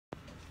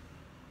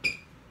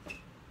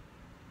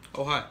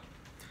Oh, hi.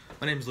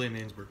 My name is Liam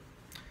Ainsberg.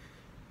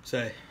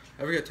 Say,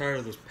 ever get tired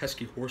of those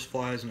pesky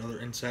horseflies and other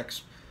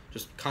insects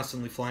just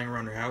constantly flying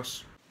around your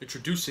house?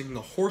 Introducing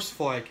the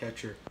horsefly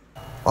catcher.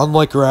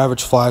 Unlike your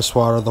average fly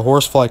swatter, the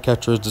horsefly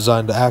catcher is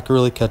designed to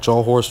accurately catch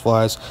all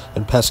horseflies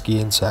and pesky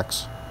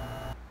insects.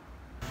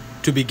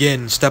 To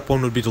begin, step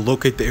 1 would be to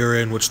locate the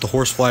area in which the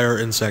horsefly or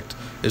insect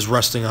is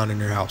resting on in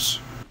your house.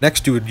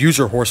 Next, you would use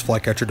your horsefly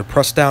catcher to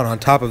press down on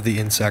top of the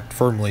insect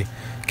firmly,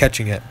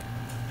 catching it.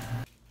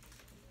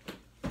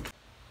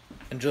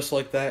 And just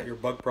like that, your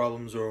bug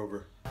problems are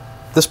over.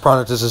 This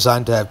product is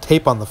designed to have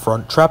tape on the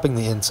front, trapping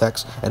the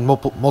insects, and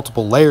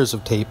multiple layers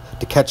of tape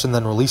to catch and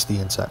then release the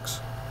insects.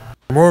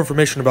 For more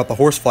information about the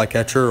horsefly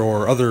catcher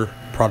or other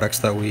products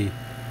that we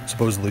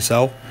supposedly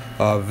sell,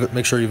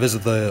 make sure you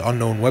visit the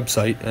unknown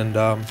website, and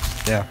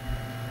yeah.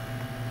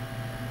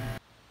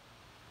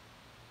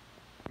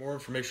 For more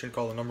information,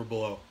 call the number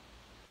below.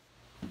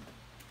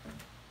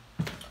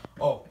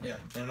 Oh, yeah,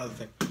 and another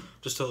thing.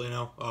 Just to let you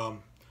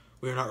know,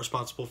 we are not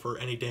responsible for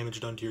any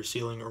damage done to your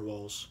ceiling or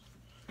walls.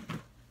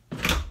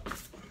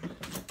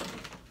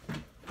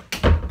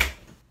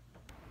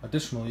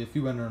 Additionally, if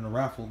you enter in a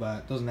raffle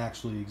that doesn't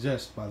actually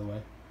exist, by the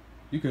way,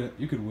 you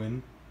could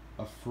win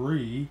a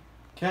free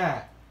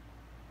cat.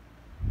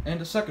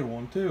 And a second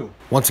one, too.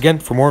 Once again,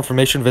 for more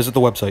information, visit the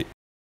website.